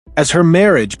as her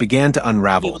marriage began to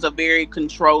unravel. He was a very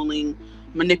controlling,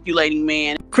 manipulating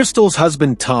man. Krystal's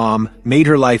husband, Tom, made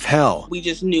her life hell. We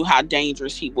just knew how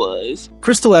dangerous he was.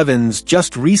 Krystal Evans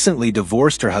just recently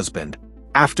divorced her husband.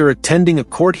 After attending a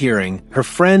court hearing, her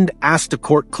friend asked a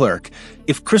court clerk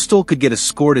if Krystal could get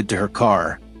escorted to her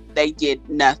car. They did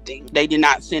nothing. They did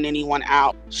not send anyone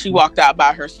out. She walked out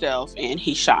by herself and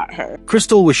he shot her.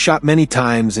 Krystal was shot many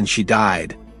times and she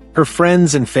died. Her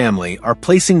friends and family are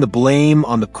placing the blame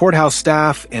on the courthouse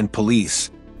staff and police.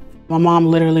 My mom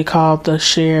literally called the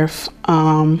sheriff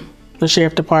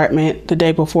department the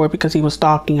day before because he was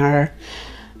stalking her.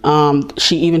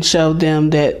 She even showed them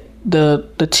that the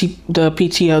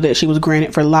PTO that she was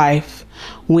granted for life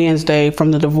Wednesday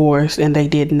from the divorce, and they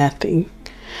did nothing.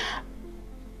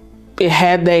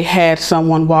 Had they had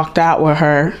someone walked out with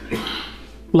her,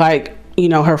 like,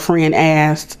 her friend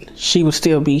asked, she would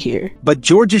still be here. But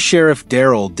Georgia Sheriff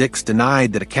Daryl Dix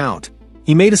denied that account.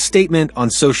 He made a statement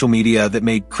on social media that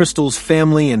made Krystal's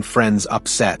family and friends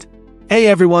upset. Hey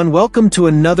everyone, welcome to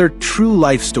another true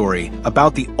life story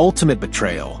about the ultimate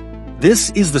betrayal.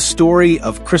 This is the story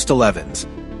of Krystal Evans,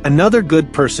 another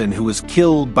good person who was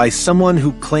killed by someone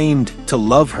who claimed to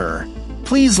love her.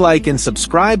 Please like and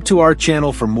subscribe to our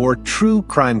channel for more true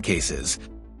crime cases.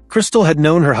 Krystal had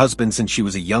known her husband since she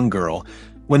was a young girl.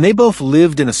 When they both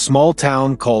lived in a small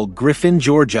town called Griffin,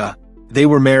 Georgia, they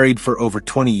were married for over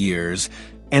 20 years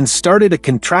and started a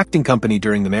contracting company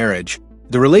during the marriage.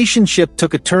 The relationship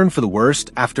took a turn for the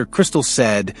worst after Krystal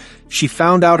said she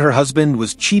found out her husband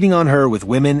was cheating on her with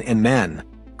women and men.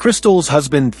 Krystal's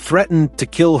husband threatened to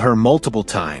kill her multiple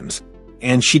times,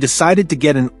 and she decided to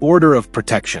get an order of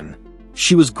protection.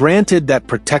 She was granted that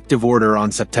protective order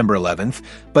on September 11th,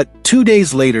 but 2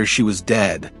 days later she was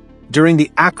dead. During the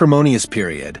acrimonious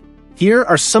period, here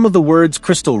are some of the words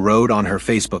Krystal wrote on her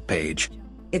Facebook page.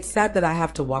 It's sad that I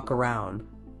have to walk around,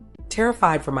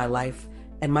 terrified for my life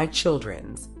and my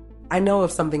children's. I know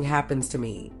if something happens to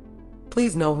me,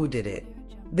 please know who did it.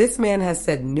 This man has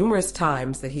said numerous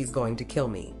times that he's going to kill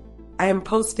me. I am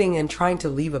posting and trying to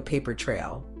leave a paper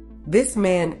trail. This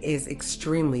man is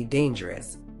extremely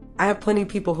dangerous. I have plenty of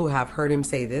people who have heard him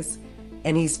say this,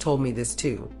 and he's told me this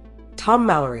too. Tom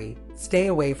Mallory, stay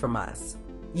away from us.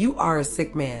 You are a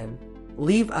sick man.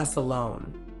 Leave us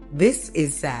alone. This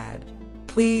is sad.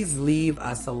 Please leave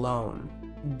us alone.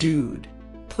 Dude,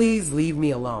 please leave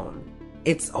me alone.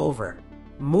 It's over.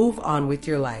 Move on with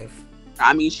your life.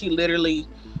 I mean, she literally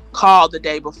called the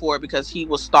day before because he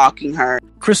was stalking her.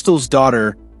 Krystal's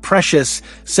daughter, Precious,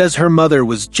 says her mother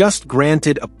was just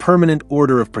granted a permanent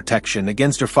order of protection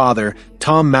against her father,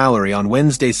 Tom Mallory, on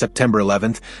Wednesday, September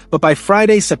 11th, but by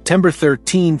Friday, September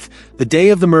 13th, the day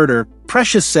of the murder,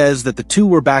 Precious says that the two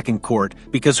were back in court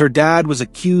because her dad was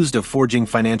accused of forging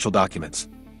financial documents.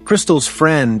 Krystal's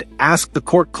friend asked the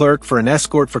court clerk for an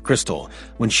escort for Krystal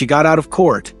when she got out of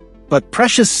court, but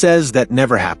Precious says that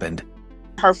never happened.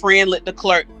 Her friend let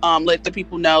the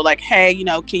people know, like, hey,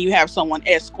 can you have someone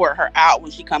escort her out when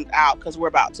she comes out because we're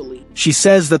about to leave. She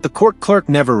says that the court clerk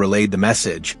never relayed the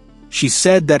message. She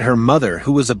said that her mother,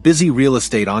 who was a busy real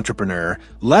estate entrepreneur,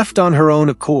 left on her own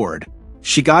accord.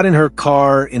 She got in her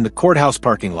car in the courthouse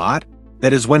parking lot.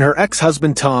 That is when her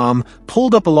ex-husband Tom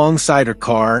pulled up alongside her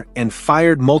car and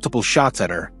fired multiple shots at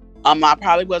her. I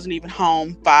probably wasn't even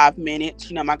home 5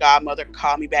 minutes. My godmother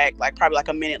called me back probably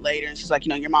a minute later, and she's like,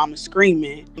 your mom is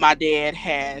screaming. My dad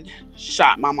had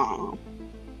shot my mom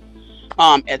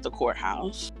at the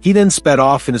courthouse. He then sped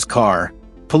off in his car.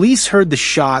 Police heard the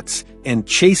shots and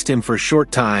chased him for a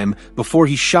short time before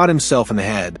he shot himself in the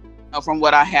head. From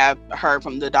what I have heard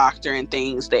from the doctor and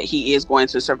things, that he is going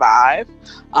to survive.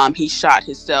 He shot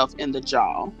himself in the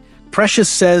jaw. Precious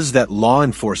says that law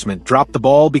enforcement dropped the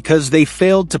ball because they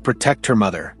failed to protect her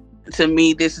mother. To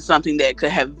me, this is something that could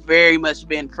have very much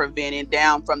been prevented,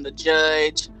 down from the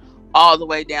judge all the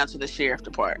way down to the sheriff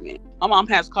department. My mom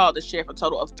has called the sheriff a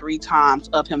total of 3 times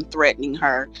of him threatening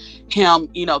her,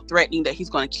 threatening that he's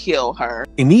going to kill her.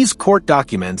 In these court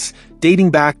documents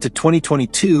dating back to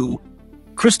 2022,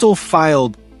 Krystal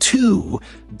filed 2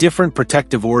 different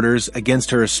protective orders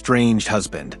against her estranged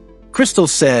husband. Krystal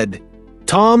said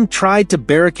Tom tried to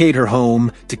barricade her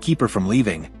home to keep her from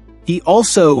leaving. He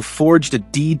also forged a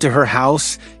deed to her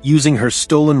house using her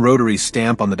stolen Rotary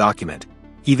stamp on the document.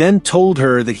 He then told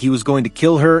her that he was going to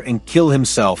kill her and kill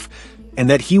himself, and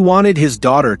that he wanted his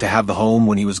daughter to have the home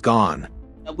when he was gone.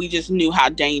 We just knew how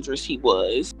dangerous he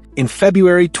was. In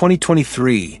February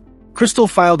 2023, Krystal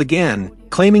filed again,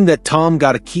 claiming that Tom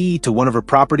got a key to one of her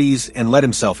properties and let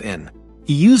himself in.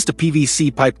 He used a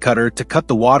PVC pipe cutter to cut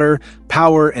the water,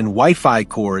 power, and Wi-Fi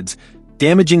cords,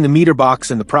 damaging the meter box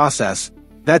in the process.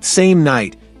 That same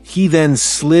night, He then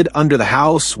slid under the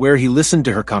house where he listened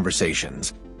to her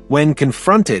conversations. When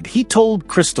confronted, he told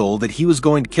Krystal that he was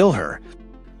going to kill her.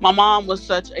 My mom was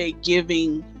such a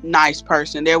giving, nice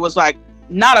person. There was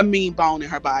not a mean bone in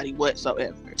her body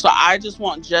whatsoever. So I just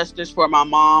want justice for my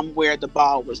mom where the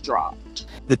ball was dropped.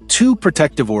 The 2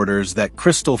 protective orders that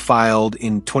Krystal filed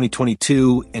in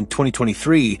 2022 and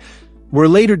 2023 were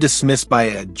later dismissed by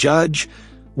a judge,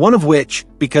 one of which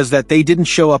because that they didn't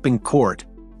show up in court.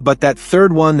 But that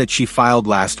third one that she filed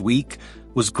last week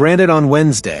was granted on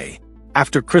Wednesday.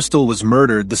 After Krystal was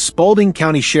murdered, the Spalding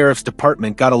County Sheriff's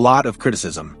Department got a lot of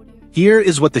criticism. Here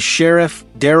is what the sheriff,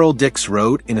 Daryl Dix,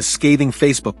 wrote in a scathing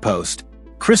Facebook post.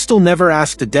 Krystal never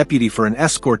asked a deputy for an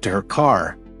escort to her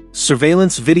car.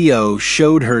 Surveillance video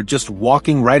showed her just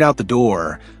walking right out the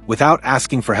door without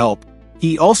asking for help.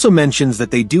 He also mentions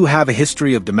that they do have a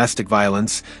history of domestic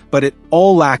violence, but it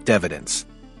all lacked evidence.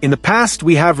 In the past,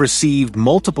 we have received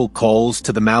multiple calls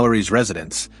to the Mallory's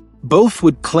residence. Both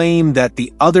would claim that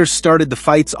the other started the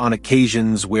fights on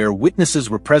occasions where witnesses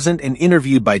were present and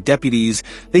interviewed by deputies.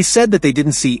 They said that they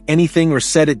didn't see anything or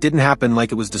said it didn't happen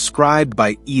like it was described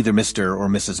by either Mr. or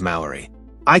Mrs. Mallory.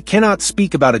 I cannot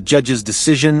speak about a judge's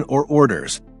decision or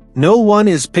orders. No one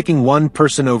is picking one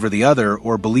person over the other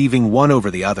or believing one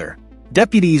over the other.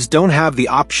 Deputies don't have the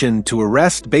option to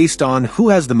arrest based on who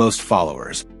has the most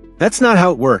followers. That's not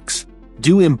how it works.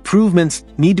 Do improvements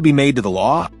need to be made to the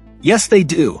law? Yes, they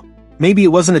do. Maybe it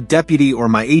wasn't a deputy or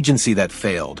my agency that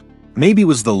failed. Maybe it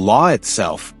was the law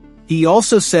itself. He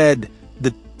also said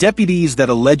the deputies that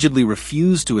allegedly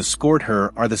refused to escort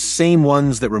her are the same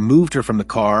ones that removed her from the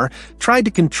car, tried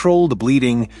to control the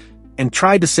bleeding, and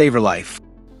tried to save her life.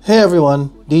 Hey everyone,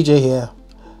 DJ here.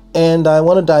 And I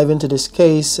want to dive into this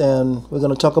case, and we're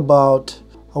going to talk about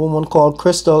a woman called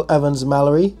Krystal Evans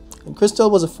Mallory. And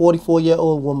Krystal was a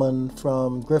 44-year-old woman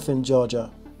from Griffin,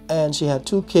 Georgia. And she had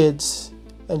 2 kids,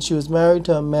 and she was married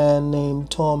to a man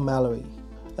named Tom Mallory.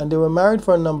 And they were married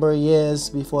for a number of years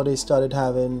before they started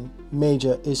having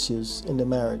major issues in the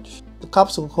marriage. The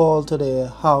cops were called to their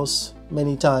house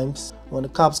many times. When the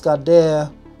cops got there,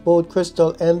 both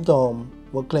Krystal and Tom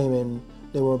were claiming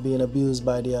they were being abused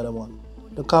by the other one.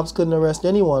 The cops couldn't arrest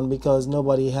anyone because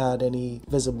nobody had any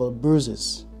visible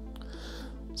bruises.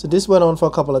 So this went on for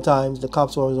a couple of times. The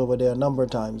cops were over there a number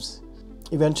of times.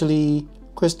 Eventually,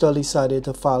 Krystal decided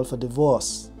to file for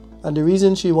divorce. And the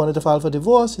reason she wanted to file for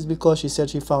divorce is because she said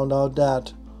she found out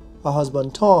that her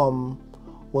husband Tom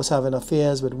was having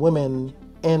affairs with women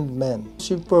and men.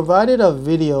 She provided a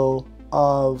video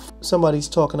of somebody's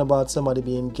talking about somebody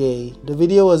being gay. The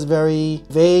video was very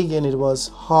vague and it was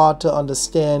hard to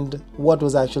understand what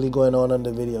was actually going on in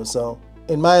the video. So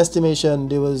in my estimation,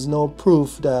 there was no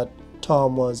proof that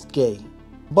Tom was gay.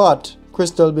 But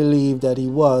Krystal believed that he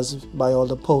was by all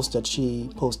the posts that she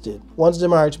posted. Once the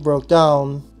marriage broke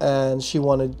down and she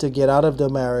wanted to get out of the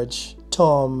marriage,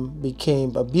 Tom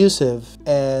became abusive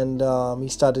and he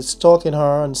started stalking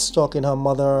her and stalking her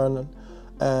mother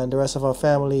and the rest of her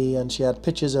family, and she had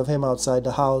pictures of him outside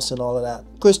the house and all of that.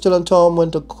 Krystal and Tom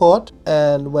went to court,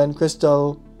 and when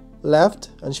Krystal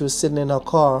left and she was sitting in her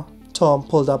car, Tom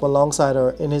pulled up alongside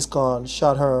her in his car and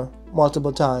shot her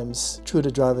multiple times through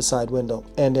the driver's side window,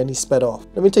 and then he sped off.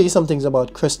 Let me tell you some things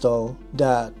about Krystal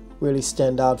that really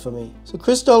stand out for me. So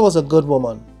Krystal was a good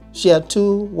woman. She had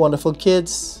 2 wonderful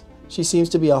kids. She seems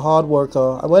to be a hard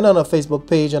worker. I went on her Facebook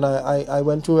page and I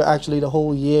went through actually the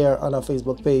whole year on her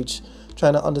Facebook page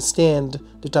trying to understand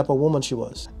the type of woman she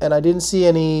was. And I didn't see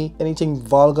anything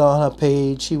vulgar on her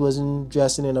page. She wasn't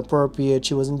dressing inappropriate.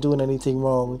 She wasn't doing anything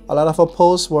wrong. A lot of her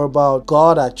posts were about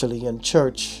God actually and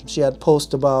church. She had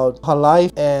posts about her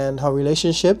life and her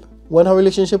relationship. When her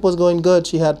relationship was going good,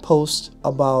 she had posts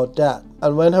about that.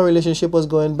 And when her relationship was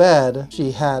going bad,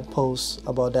 she had posts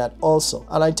about that also.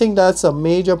 And I think that's a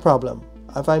major problem.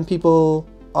 I find people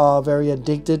are very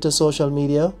addicted to social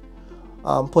media,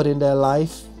 putting their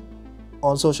life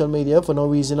on social media for no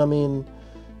reason. I mean,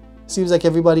 seems like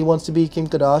everybody wants to be Kim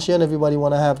Kardashian, everybody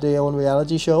want to have their own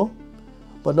reality show,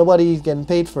 but nobody's getting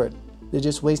paid for it. They're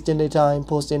just wasting their time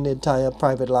posting their entire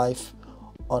private life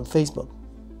on Facebook.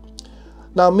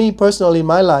 Now, me personally, in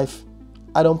my life,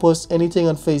 I don't post anything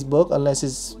on Facebook unless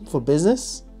it's for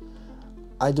business.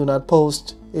 I do not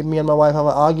post, if me and my wife have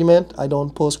an argument, I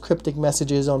don't post cryptic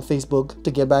messages on Facebook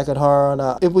to get back at her.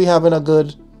 And if we having a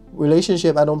good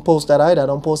relationship, I don't post that either. I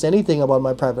don't post anything about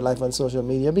my private life on social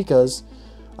media because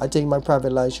I think my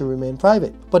private life should remain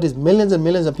private. But there's millions and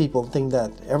millions of people think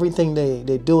that everything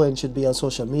they're doing should be on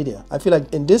social media. I feel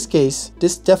like in this case,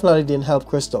 this definitely didn't help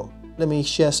Krystal. Let me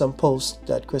share some posts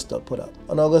that Krystal put up.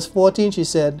 On August 14, she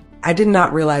said, I did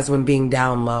not realize when being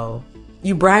down low,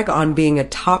 You brag on being a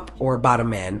top or bottom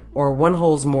man, or one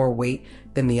holds more weight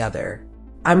than the other.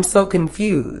 I'm so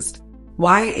confused.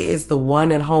 Why is the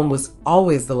one at home was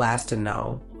always the last to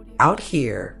know? Out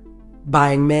here,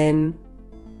 buying men,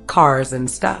 cars, and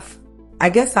stuff. I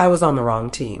guess I was on the wrong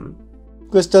team.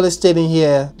 Krystal is stating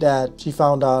here that she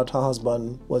found out her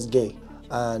husband was gay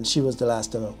and she was the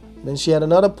last to know. Then she had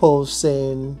another post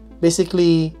saying,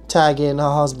 basically tagging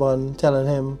her husband, telling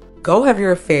him, "Go have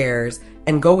your affairs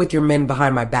and go with your men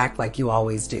behind my back like you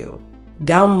always do."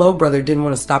 Down low brother didn't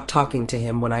want to stop talking to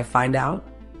him when I find out.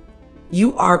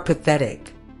 You are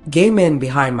pathetic. Gay men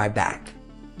behind my back.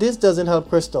 This doesn't help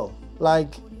Krystal.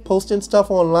 Like, posting stuff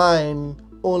online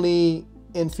only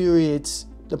infuriates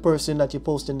the person that you're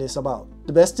posting this about.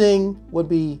 The best thing would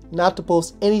be not to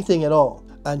post anything at all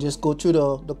and just go through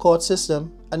the court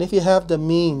system. And if you have the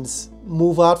means,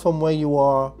 move out from where you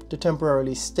are to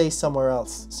temporarily stay somewhere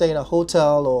else. Stay in a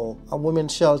hotel or a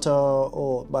women's shelter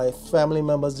or by family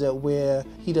members that where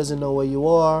he doesn't know where you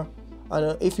are.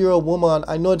 And if you're a woman,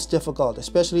 I know it's difficult,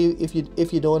 especially if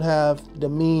you don't have the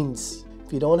means,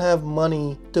 if you don't have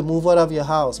money to move out of your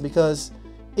house, because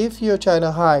if you're trying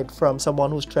to hide from someone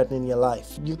who's threatening your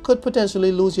life, you could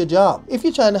potentially lose your job. If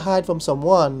you're trying to hide from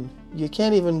someone, you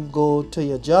can't even go to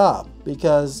your job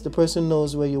because the person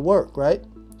knows where you work, right?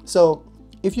 So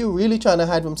if you're really trying to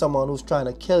hide from someone who's trying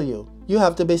to kill you, you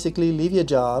have to basically leave your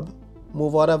job,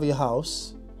 move out of your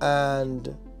house,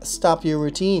 and stop your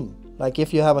routine. Like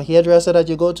if you have a hairdresser that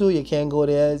you go to, you can't go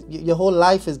there. Your whole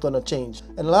life is going to change.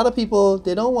 And a lot of people,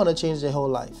 they don't want to change their whole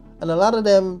life. And a lot of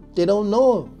them, they don't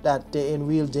know that they're in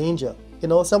real danger. You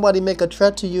know, somebody make a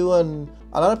threat to you and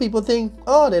a lot of people think,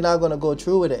 oh, they're not going to go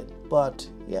through with it. But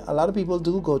yeah, a lot of people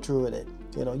do go through with it.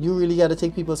 You know, you really got to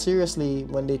take people seriously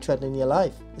when they threaten your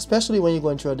life, especially when you're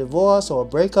going through a divorce or a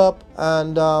breakup.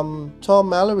 And Tom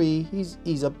Mallory,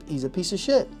 he's a piece of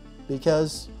shit,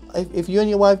 because if you and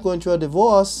your wife going through a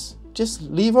divorce, just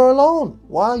leave her alone.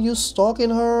 Why are you stalking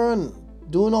her and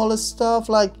doing all this stuff?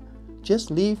 Like,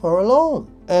 just leave her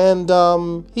alone.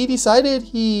 And he decided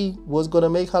he was going to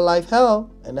make her life hell,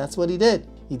 and that's what he did.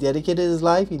 He dedicated his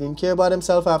life. He didn't care about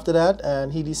himself after that,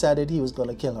 and he decided he was going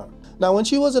to kill her. Now, when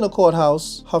she was in a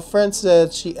courthouse, her friend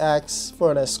said she asked for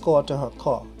an escort to her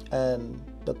car, and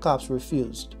the cops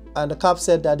refused. And the cops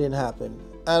said that didn't happen.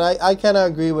 And I kind of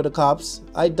agree with the cops.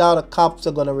 I doubt the cops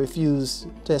are going to refuse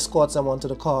to escort someone to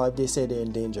the car if they say they're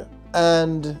in danger.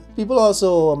 And people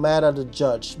also are mad at the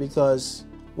judge because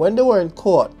when they were in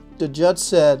court, the judge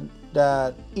said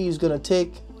that he's going to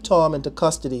take Tom into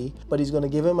custody, but he's going to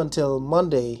give him until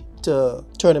Monday to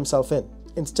turn himself in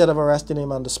instead of arresting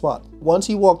him on the spot. Once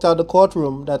he walked out the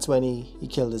courtroom, that's when he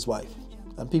killed his wife.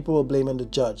 And people were blaming the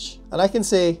judge. And I can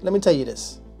say, let me tell you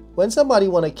this. When somebody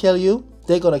want to kill you,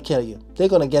 they're going to kill you. They're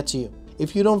going to get to you.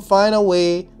 If you don't find a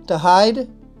way to hide,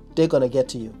 they're going to get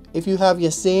to you. If you have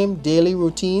your same daily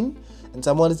routine and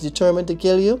someone is determined to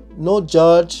kill you, no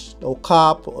judge, no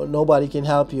cop, or nobody can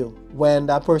help you when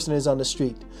that person is on the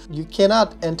street. You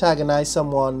cannot antagonize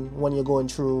someone when you're going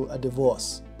through a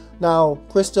divorce. Now,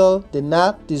 Krystal did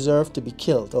not deserve to be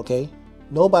killed, okay?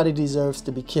 Nobody deserves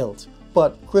to be killed.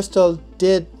 But Krystal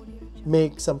did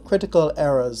make some critical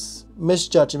errors,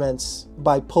 misjudgments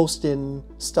by posting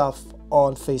stuff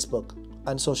on Facebook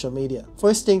and social media.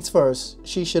 First things first,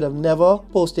 she should have never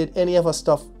posted any of her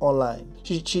stuff online.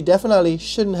 She definitely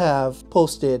shouldn't have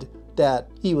posted that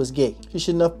he was gay. She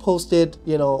shouldn't have posted,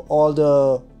 you know, all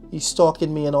the he's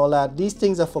stalking me and all that. These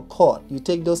things are for court. You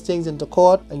take those things into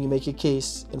court and you make your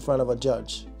case in front of a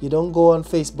judge. You don't go on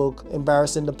Facebook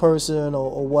embarrassing the person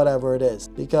or whatever it is,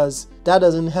 because that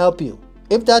doesn't help you.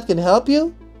 If that can help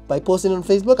you by posting on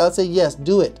Facebook, I'll say yes,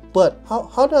 do it. But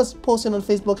how does posting on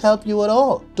Facebook help you at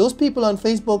all? Those people on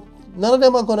Facebook, none of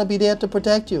them are going to be there to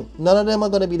protect you. None of them are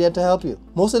going to be there to help you.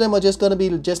 Most of them are just going to be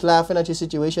just laughing at your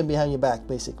situation behind your back,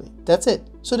 basically. That's it.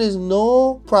 So there's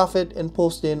no profit in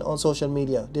posting on social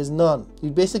media. There's none.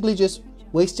 You're basically just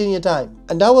wasting your time.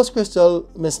 And that was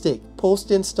Krystal's mistake.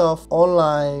 Posting stuff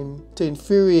online to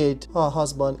infuriate her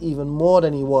husband even more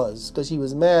than he was, because he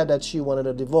was mad that she wanted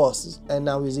a divorce, and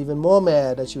now he's even more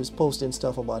mad that she was posting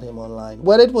stuff about him online.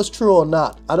 Whether it was true or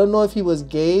not, I don't know if he was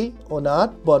gay or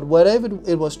not, but whether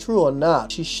it was true or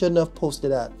not, she shouldn't have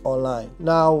posted that online.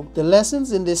 Now, the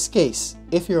lessons in this case,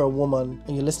 if you're a woman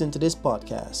and you're listening to this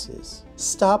podcast, is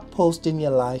stop posting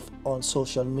your life on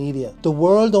social media. The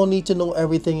world don't need to know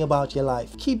everything about your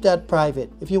life. Keep that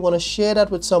private. If you want to share that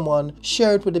with someone,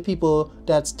 share it with the people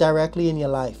that's directly in your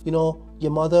life. You know,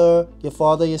 your mother, your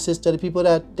father, your sister, the people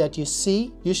that you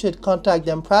see, you should contact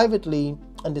them privately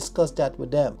and discuss that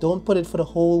with them. Don't put it for the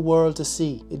whole world to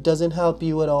see. It doesn't help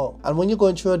you at all. And when you're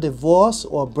going through a divorce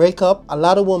or a breakup, a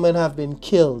lot of women have been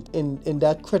killed in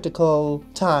that critical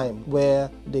time where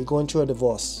they're going through a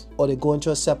divorce or they're going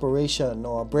through a separation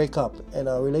or a breakup in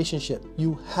a relationship.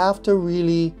 You have to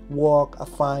really walk a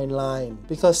fine line,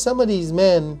 because some of these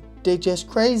men, they're just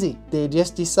crazy. They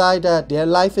just decide that their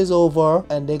life is over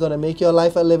and they're going to make your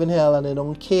life a living hell, and they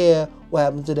don't care what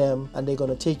happened to them, and they're going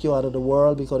to take you out of the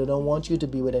world because they don't want you to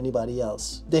be with anybody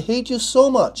else. They hate you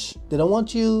so much. They don't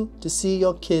want you to see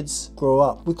your kids grow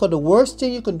up, because the worst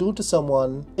thing you can do to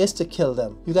someone is to kill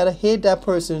them. You got to hate that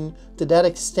person to that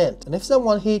extent. And if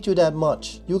someone hates you that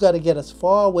much, you got to get as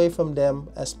far away from them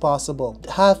as possible.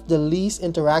 Have the least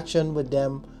interaction with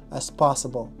them as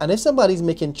possible. And if somebody's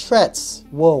making threats,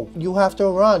 whoa, you have to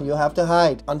run, you have to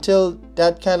hide until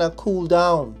that kind of cool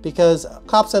down, because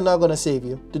cops are not going to save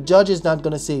you. The judge is not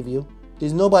going to save you.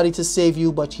 There's nobody to save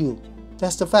you but you.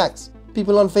 That's the facts.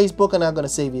 People on Facebook are not going to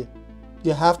save you.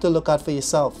 You have to look out for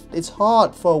yourself. It's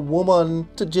hard for a woman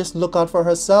to just look out for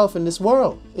herself in this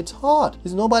world. It's hard.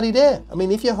 There's nobody there. I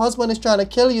mean, if your husband is trying to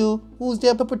kill you, who's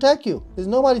there to protect you? There's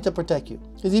nobody to protect you.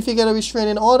 Because if you get a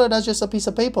restraining order, that's just a piece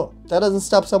of paper. That doesn't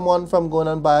stop someone from going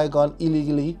and buy a gun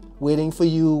illegally, waiting for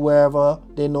you wherever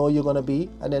they know you're going to be,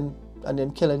 and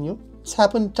then killing you. It's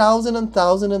happened thousands and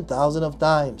thousands and thousands of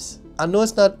times. I know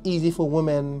it's not easy for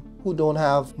women who don't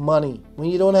have money. When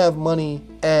you don't have money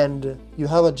and you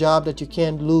have a job that you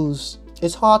can't lose,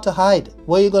 it's hard to hide.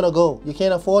 Where are you going to go? You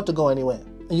can't afford to go anywhere.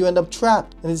 And you end up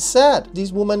trapped. And it's sad.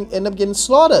 These women end up getting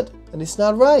slaughtered. And it's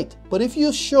not right. But if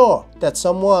you're sure that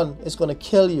someone is going to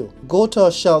kill you, go to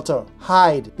a shelter,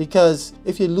 hide. Because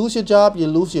if you lose your job, you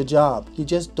lose your job. You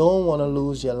just don't want to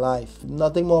lose your life.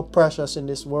 Nothing more precious in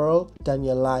this world than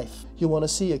your life. You want to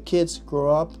see your kids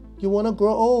grow up. You want to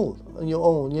grow old on your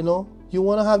own, you know. You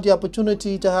want to have the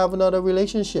opportunity to have another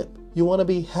relationship. You want to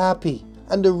be happy.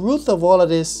 And the root of all of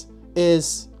this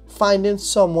is finding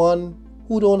someone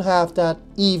who don't have that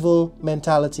evil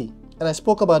mentality. And I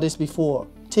spoke about this before.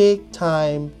 Take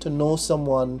time to know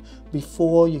someone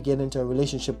before you get into a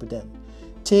relationship with them.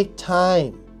 Take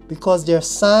time, because there are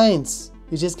signs.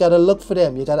 You just got to look for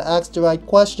them. You got to ask the right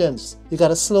questions. You got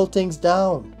to slow things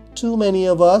down. Too many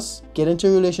of us get into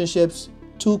relationships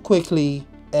too quickly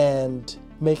and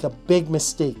make a big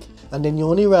mistake, and then you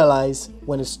only realize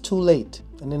when it's too late,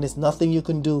 and then there's nothing you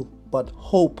can do but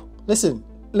hope. Listen,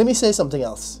 let me say something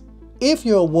else. If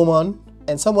you're a woman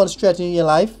and someone's threatening your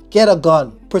life, get a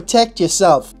gun. Protect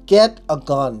yourself. Get a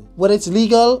gun. Whether it's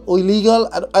legal or illegal,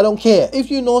 I don't care.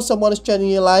 If you know someone is threatening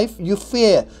your life, you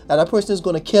fear that person is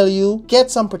going to kill you,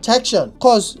 get some protection.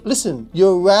 Because, listen,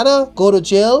 you'd rather go to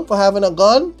jail for having a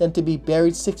gun than to be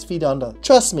buried 6 feet under.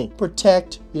 Trust me,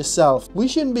 protect yourself. We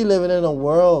shouldn't be living in a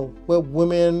world where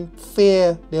women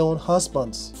fear their own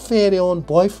husbands, fear their own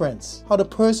boyfriends. How the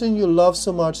person you love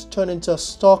so much turn into a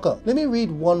stalker. Let me read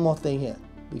one more thing here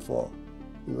before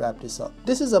we wrap this up.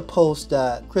 This is a post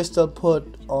that Krystal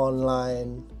put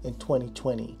online in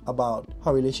 2020 about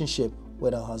her relationship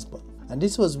with her husband. And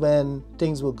this was when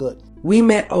things were good. We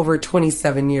met over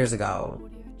 27 years ago.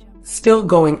 Still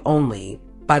going only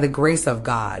by the grace of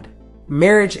God.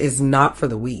 Marriage is not for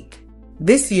the weak.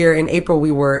 This year in April,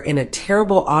 we were in a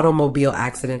terrible automobile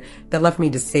accident that left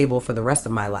me disabled for the rest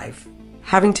of my life,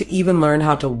 having to even learn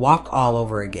how to walk all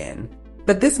over again.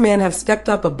 But this man have stepped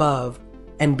up above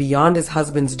and beyond his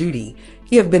husband's duty.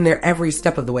 He have been there every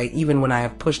step of the way, even when I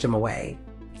have pushed him away.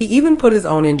 He even put his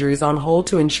own injuries on hold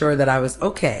to ensure that I was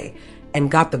okay and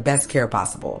got the best care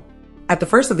possible. At the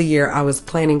first of the year, I was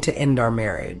planning to end our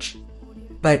marriage.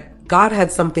 But God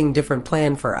had something different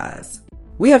planned for us.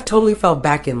 We have totally fell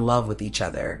back in love with each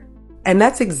other. And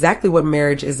that's exactly what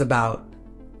marriage is about.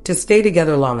 To stay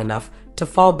together long enough to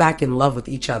fall back in love with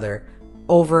each other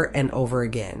over and over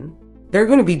again. There are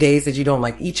going to be days that you don't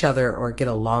like each other or get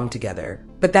along together,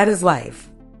 but that is life.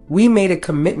 We made a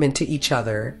commitment to each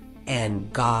other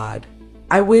and God.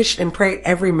 I wish and pray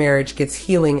every marriage gets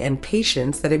healing and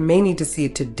patience that it may need to see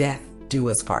it to death do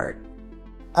us part.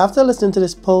 After listening to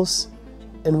this post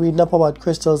and reading up about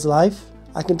Krystal's life,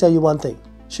 I can tell you one thing.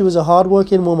 She was a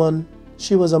hardworking woman.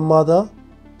 She was a mother.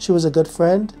 She was a good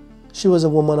friend. She was a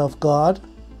woman of God.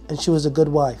 And she was a good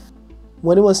wife.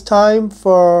 When it was time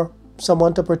for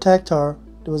someone to protect her,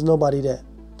 there was nobody there.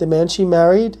 The man she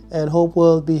married and hope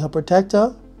will be her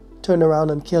protector turned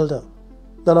around and killed her.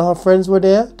 None of her friends were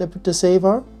there to save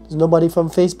her. There's nobody from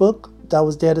Facebook that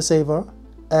was there to save her.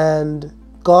 And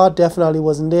God definitely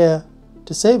wasn't there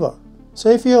to save her. So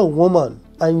if you're a woman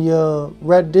and you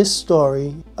read this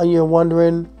story and you're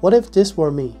wondering, what if this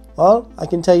were me? Well, I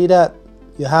can tell you that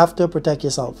you have to protect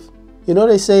yourself. You know,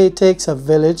 they say it takes a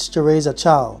village to raise a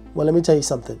child. Well, let me tell you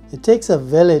something. It takes a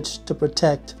village to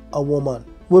protect a woman.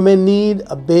 Women need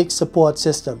a big support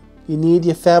system. You need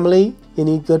your family, you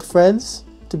need good friends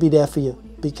to be there for you.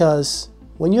 Because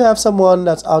when you have someone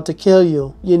that's out to kill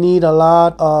you, you need a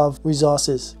lot of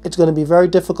resources. It's going to be very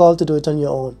difficult to do it on your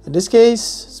own. In this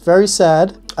case, it's very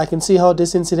sad. I can see how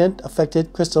this incident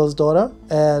affected Krystal's daughter,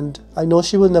 and I know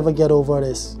she will never get over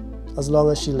this as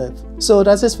long as she lives. So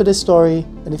that's it for this story.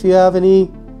 And if you have any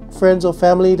friends or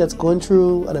family that's going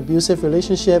through an abusive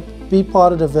relationship, be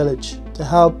part of the village to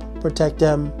help protect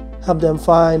them, help them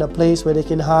find a place where they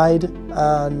can hide,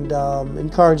 and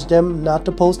encourage them not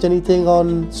to post anything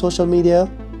on social media,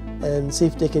 and see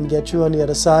if they can get you on the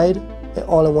other side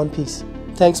all in one piece.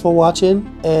 Thanks for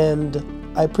watching, and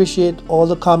I appreciate all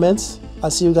the comments.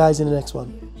 I'll see you guys in the next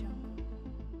one.